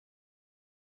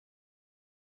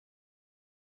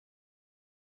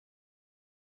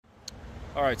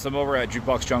All right, so I'm over at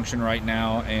Jukebox Junction right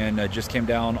now, and just came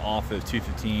down off of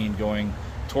 215 going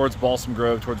towards Balsam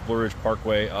Grove, towards Blue Ridge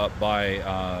Parkway, up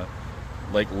by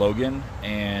Lake Logan.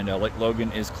 And Lake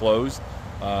Logan is closed.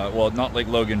 Well, not Lake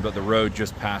Logan, but the road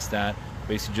just past that,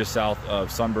 basically just south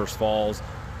of Sunburst Falls.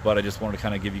 But I just wanted to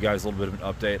kind of give you guys a little bit of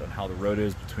an update on how the road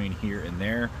is between here and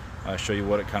there, show you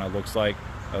what it kind of looks like,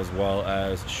 as well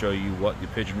as show you what the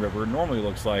Pigeon River normally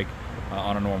looks like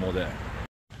on a normal day.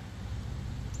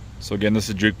 So again, this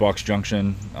is Jukebox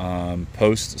Junction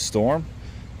post-storm,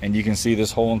 and you can see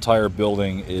this whole entire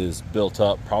building is built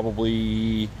up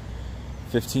probably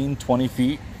 15-20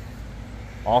 feet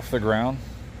off the ground.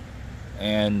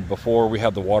 And before we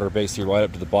had the water base here right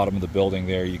up to the bottom of the building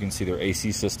there, you can see their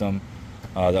AC system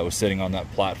that was sitting on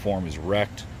that platform is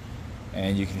wrecked,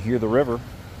 and you can hear the river.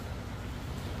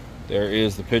 There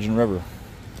is the Pigeon River,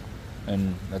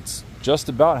 and that's just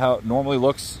about how it normally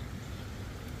looks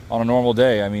on a normal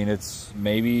day. I mean, it's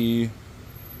maybe a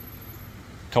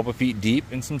couple feet deep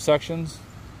in some sections.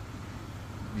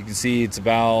 You can see it's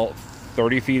about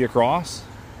 30 feet across.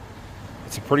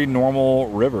 It's a pretty normal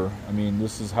river. I mean,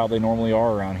 this is how they normally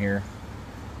are around here.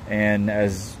 And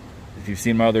if you've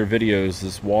seen my other videos,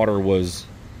 this water was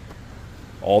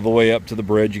all the way up to the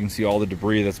bridge. You can see all the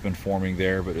debris that's been forming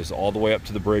there, but it's all the way up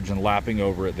to the bridge and lapping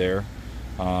over it there.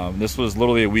 This was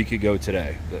literally a week ago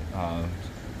today.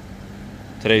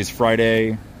 Today's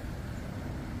Friday,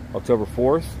 October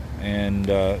 4th, and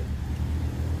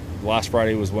last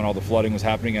Friday was when all the flooding was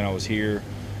happening, and I was here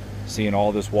seeing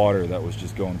all this water that was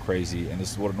just going crazy, and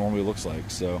this is what it normally looks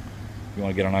like. So if you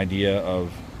want to get an idea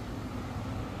of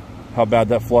how bad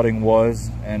that flooding was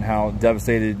and how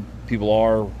devastated people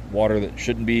are, water that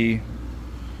shouldn't be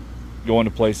going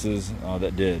to places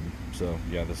that did. So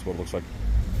yeah, this is what it looks like.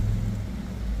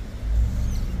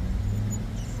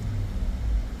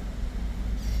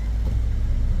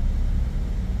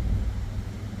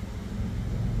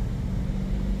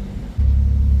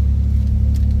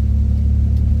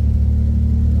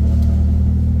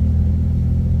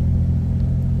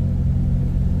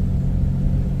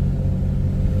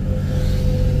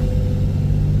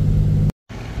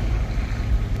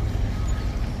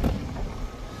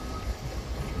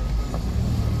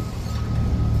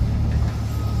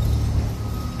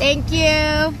 Thank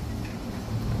you.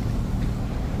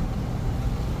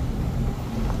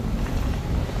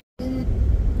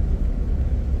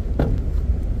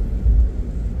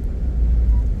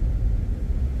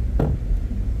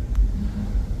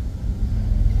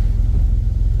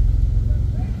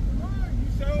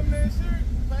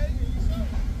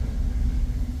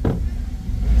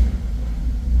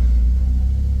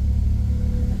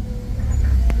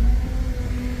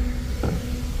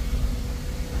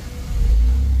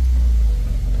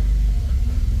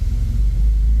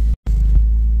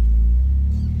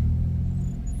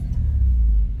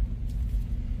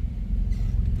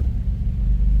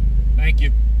 Thank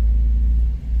you.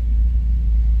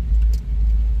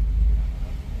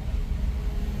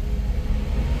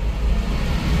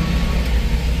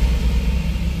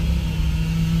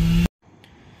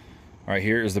 All right,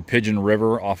 here is the Pigeon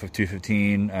River off of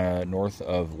 215 north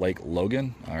of Lake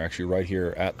Logan. Actually right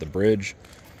here at the bridge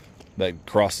that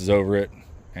crosses over it.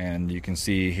 And you can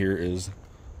see here is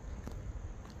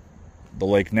the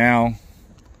lake now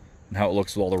and how it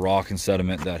looks with all the rock and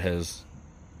sediment that has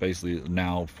basically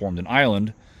now formed an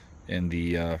island in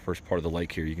the first part of the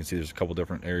lake here. You can see there's a couple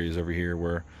different areas over here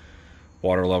where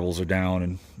water levels are down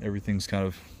and everything's kind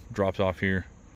of dropped off here.